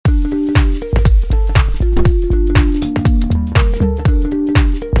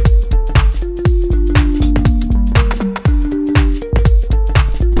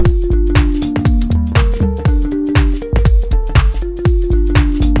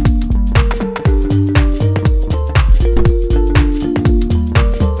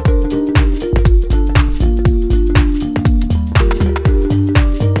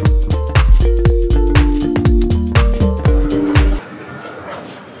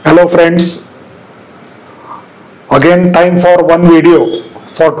Hello friends, again time for one video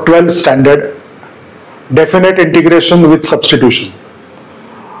for 12th standard definite integration with substitution.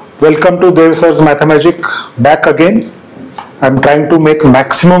 Welcome to Dev Sir's Mathemagic back again. I am trying to make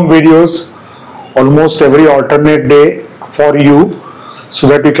maximum videos almost every alternate day for you so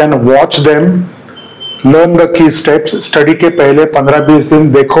that you can watch them, learn the key steps. Study के पहले 15-20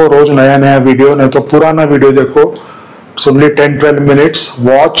 दिन देखो रोज नया नया video, नहीं तो पुराना video देखो. It's only 10-12 minutes.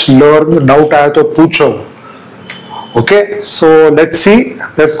 Watch, learn, doubt आया तो पूछो. Okay, so let's see.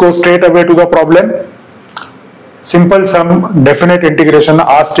 Let's go straight away to the problem. Simple sum, definite integration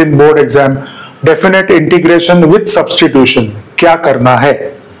asked in board exam. Definite integration with substitution. क्या करना है?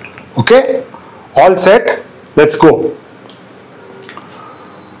 Okay, all set. Let's go.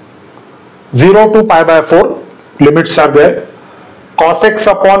 0 to pi by 4. Limits are there. Cos x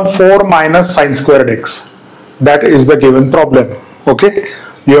upon 4 minus sin squared x. That is the given problem. Okay,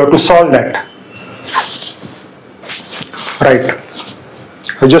 you have to solve that. Right,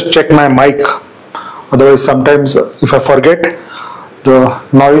 I just check my mic, otherwise sometimes if I forget the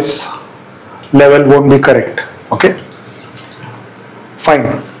noise level won't be correct. Okay,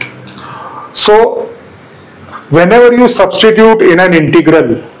 fine. So whenever you substitute in an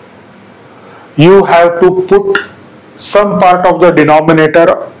integral, you have to put some part of the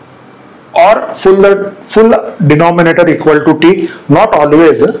denominator or full denominator equal to t, not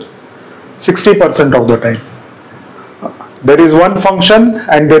always, 60% of the time. There is one function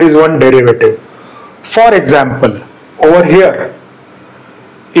and there is one derivative. For example, over here,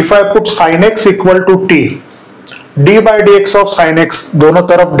 if I put sin x equal to t, d by dx of sin x, दोनों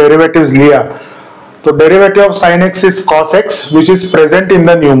तरफ derivatives लिया, तो derivative of sin x is cos x, which is present in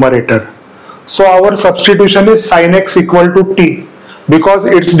the numerator. So our substitution is sin x equal to t. Because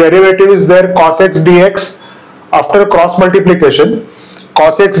its derivative is there, cos x dx. After cross multiplication,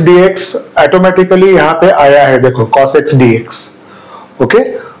 cos x dx automatically यहाँ पे आया है, देखो cos x dx.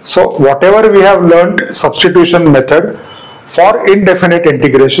 Okay, so whatever we have learned substitution method for indefinite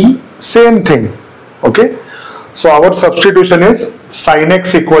integration, same thing. Okay, so our substitution is sin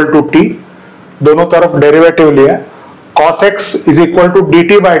x equal to t, दोनों तरफ derivative लिया, cos x is equal to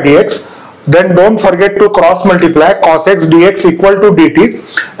dt by dx. Then don't forget to cross multiply cos x dx equal to dt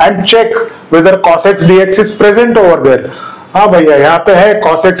and check whether cos x dx is present over there. हाँ भैया यहाँ पे है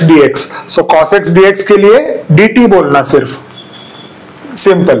cos x dx, so cos x dx के लिए dt बोलना सिर्फ,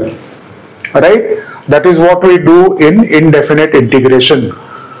 simple, right? That is what we do in indefinite integration.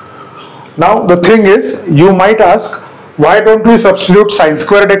 Now the thing is, you might ask, why don't we substitute sin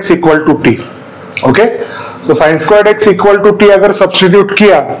squared x equal to t? Okay, so sin squared x equal to t अगर substitute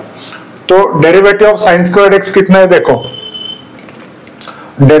किया तो derivative of sine squared x कितना है, देखो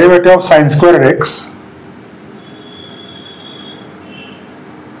derivative of sine squared x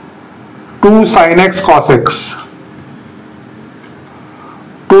 2 sin x cos x,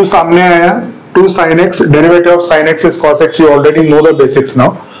 2 सामने आया, 2 sin x, derivative of sin x is cos x, you already know the basics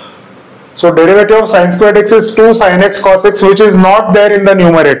now. So derivative of sin squared x is 2 sin x cos x, which is not there in the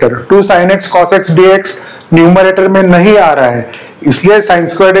numerator. 2 sin x cos x dx numerator में नहीं आ रहा है, इसलिए sin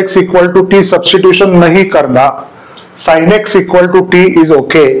squared x equal to t substitution नहीं करना. sin x equal to t is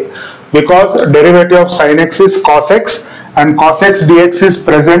okay because derivative of sin x is cos x and cos x dx is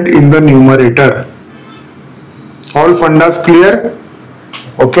present in the numerator. All fundas clear?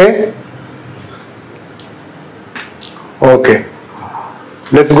 Okay. Okay.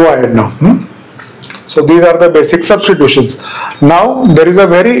 Let's go ahead now. So these are the basic substitutions. Now there is a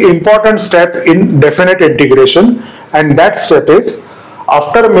very important step in definite integration, and that step is,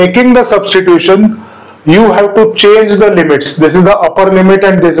 after making the substitution, you have to change the limits. This is the upper limit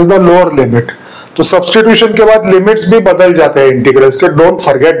and this is the lower limit. तो substitution के बाद limits भी बदल जाते हैं integrals के. Don't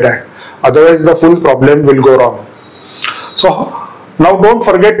forget that. Otherwise the full problem will go wrong. So now don't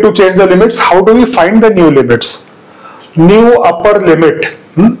forget to change the limits. How do we find the new limits? New upper limit.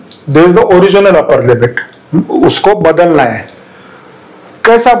 There is the original upper limit. उसको बदलना है.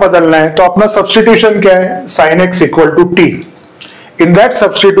 कैसा बदलना है? तो अपना substitution क्या है? sin x equal to t. In that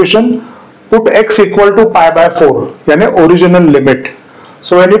substitution, put x equal to pi by 4, यानी original limit.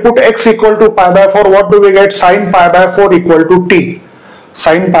 So when you put x equal to pi by 4, what do we get? Sin pi by 4 equal to t.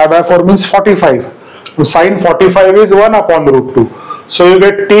 Sin pi by 4 means 45. So sin 45 is 1 upon root 2. So you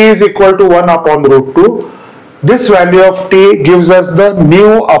get t is equal to 1 upon root 2. This value of t gives us the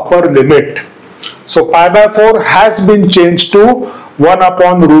new upper limit. So pi by 4 has been changed to 1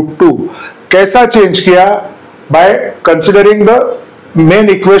 upon root 2. कैसा change किया? By considering the main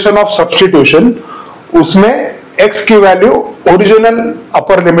equation of substitution, उसमें x की value original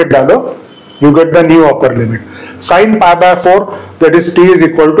upper limit डालो, you get the new upper limit. sin pi by 4, that is t is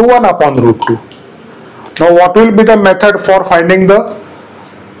equal to 1 upon root 2. Now what will be the method for finding the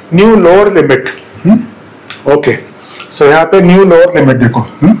new lower limit? Okay, so यहाँ पे new lower limit देखो,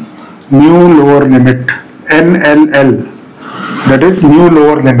 new lower limit NLL, that is new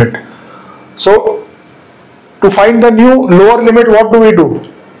lower limit. So to find the new lower limit, what do we do?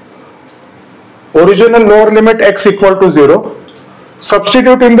 Original lower limit x equal to 0,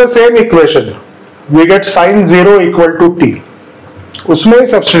 substitute in the same equation, we get sin 0 equal to t. उसमें ही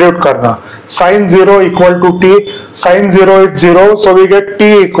substitute करना, sin 0 equal to t, sin 0 is 0, so we get t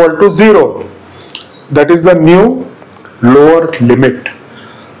equal to 0. That is the new lower limit.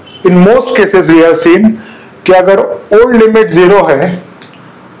 In most cases we have seen कि अगर old limit 0 है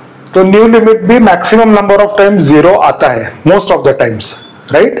तो new limit भी maximum number of times 0 आता है, most of the times,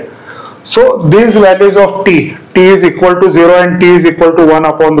 right? So these values of t is equal to 0 and t is equal to 1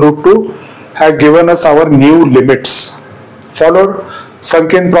 upon root 2 have given us our new limits. Followed?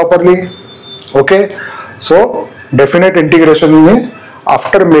 Sunk in properly? Okay, so definite integration में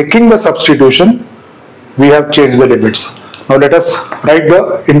after making the substitution we have changed the limits. Now let us write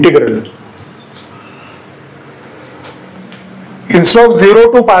the integral. Instead of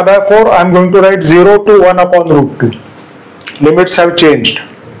 0 to pi by 4, I am going to write 0 to 1 upon root 2. Limits have changed.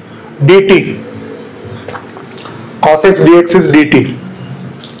 dt, cos x dx is dt.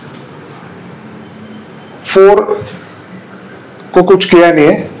 4 को कुछ किया नहीं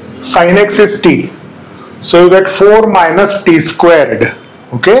है, sin x is t, so you get 4 minus t squared.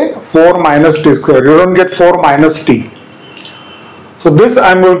 Okay, 4 minus t squared, you don't get 4 minus t. So this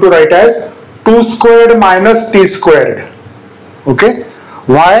I am going to write as 2 squared minus t squared. Okay,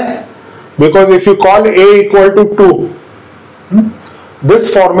 why? Because if you call a equal to 2,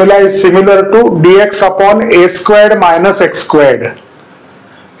 this formula is similar to dx upon a squared minus x squared.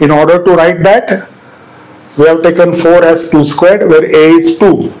 In order to write that, we have taken 4 as 2 squared where a is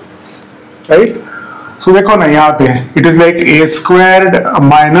 2, right? So देखो ना यहाँ पे it is like a squared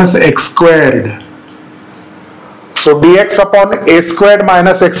minus x squared. So dx upon a squared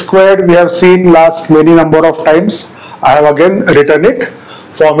minus x squared we have seen last many number of times. I have again written it.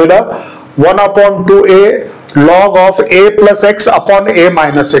 Formula 1 upon 2a log of a plus x upon a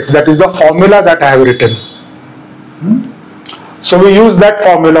minus x. That is the formula that I have written. So we use that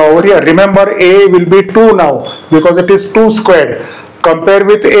formula over here. Remember a will be 2 now because it is 2 squared. Compare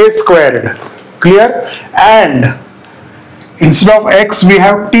with a squared. Clear? And instead of x we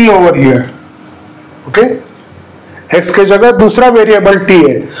have t over here. Okay? x के जगह दूसरा variable t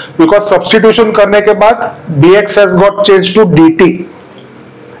है because substitution करने के बाद dx has got changed to dt,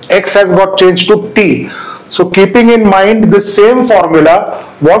 x has got changed to t. So keeping in mind the same formula,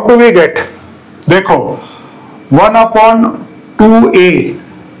 what do we get? देखो 1 upon 2a,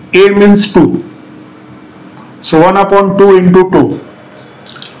 a means 2, so 1 upon 2 into 2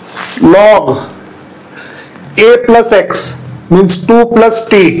 log a plus x means 2 plus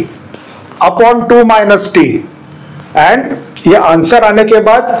t upon 2 minus t. And ये answer आने के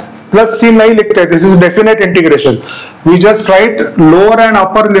बाद plus सी नहीं लिखते, this is definite integration. We just right lower and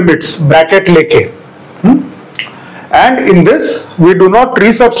upper limits bracket लेके, and in this we do not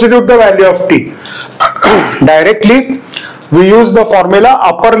resubstitute the value of T directly. We use the formula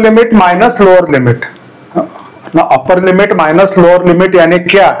upper limit minus lower limit. Upper limit minus lower limit यानी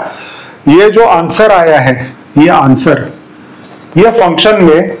क्या? ये जो answer आया है, ये answer, ये function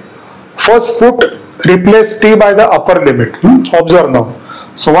में first put replace t by the upper limit. Observe now.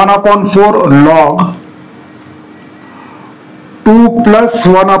 So 1 upon 4 log 2 plus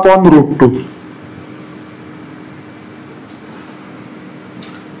 1 upon root 2.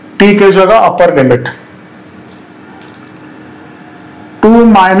 t के जगह upper limit. 2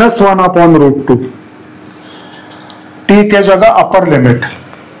 minus 1 upon root 2. t के जगह upper limit.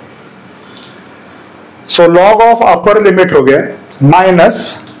 So log of upper limit हो गया minus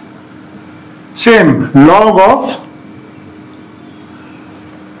same log of,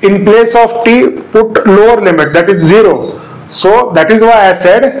 in place of t put lower limit, that is 0. So that is why I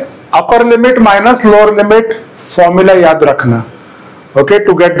said upper limit minus lower limit formula याद रखना, okay,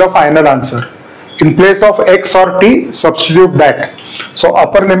 to get the final answer. In place of x or t substitute that. So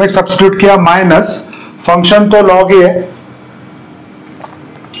upper limit substitute किया minus function तो log ही है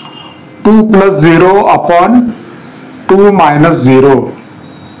 2 plus 0 upon 2 minus 0.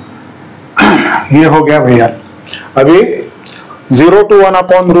 ये हो गया भैया. अभी 0 to 1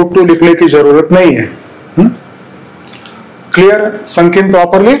 upon root 2 लिखने की जरूरत नहीं है. क्लियर? संक इन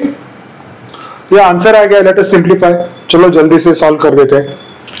प्रॉपरली. ये आंसर आ गया. Let us simplify. चलो जल्दी से सॉल्व कर देते हैं.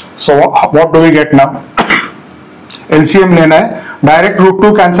 So what do we get now? LCM लेना है. डायरेक्ट रूट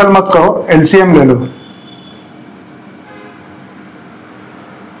 2 कैंसिल मत करो, एलसीएम ले लो.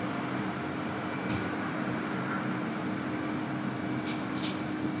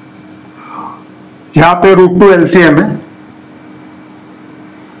 यहां पे √2 एलसीएम है,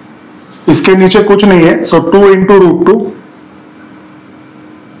 इसके नीचे कुछ नहीं है, सो 2 इंटू √2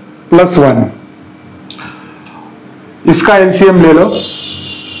 प्लस 1, इसका एलसीएम ले लो,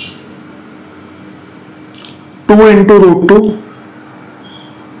 2 into √2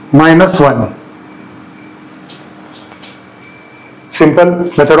 minus 1, simple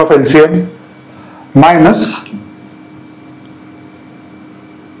method of LCM, minus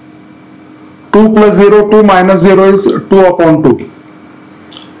 2 plus 0, 2 minus 0 is 2 upon 2.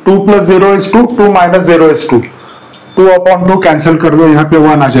 2 plus 0 is 2, 2 minus 0 is 2. 2 upon 2 cancel कर दो, यहाँ पे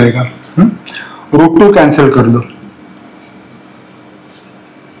 1 आ जाएगा, √2 कैंसिल कर दो.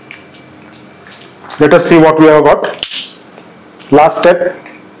 Let us see what we have got. Last step.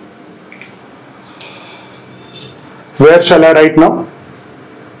 Where shall I write now?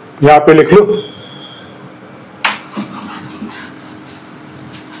 यहाँ पे लिख लो.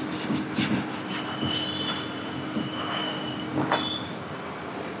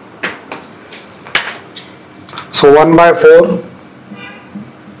 So 1 by 4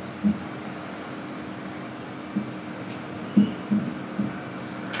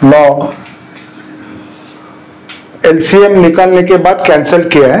 log LCM निकालने के बाद कैंसिल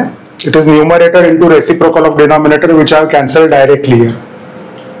किया है. It is numerator into reciprocal of denominator which I have cancelled directly here.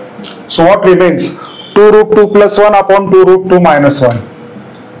 So what remains? 2 √2 plus 1 upon 2 √2 minus 1.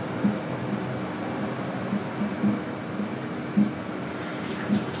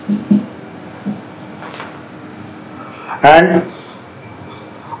 And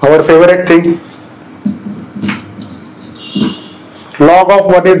our favorite thing, log of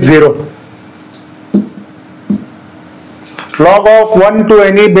 1 is 0. Log of 1 to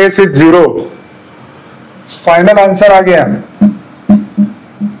any base is 0. Final answer आ गया.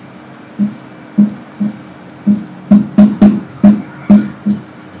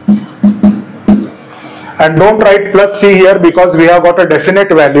 And don't write plus c here because we have got a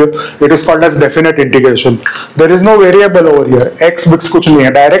definite value. It is called as definite integration. There is no variable over here. X bits कुछ नहीं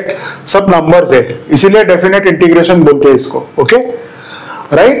है, direct सब numbers है, इसीलिए definite integration बोलते हैं इसको. Okay,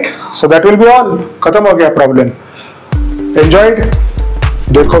 right? So that will be all. खत्म हो गया प्रॉब्लम. Enjoyed?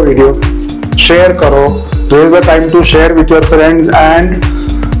 देखो वीडियो, शेयर करो. There is the time to share with your friends and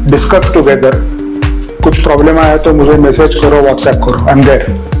discuss together. कुछ प्रॉब्लम आया तो मुझे मैसेज करो, व्हाट्सएप करो. I'm there.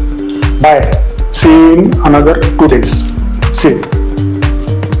 Bye. See you in another 2 days. See you.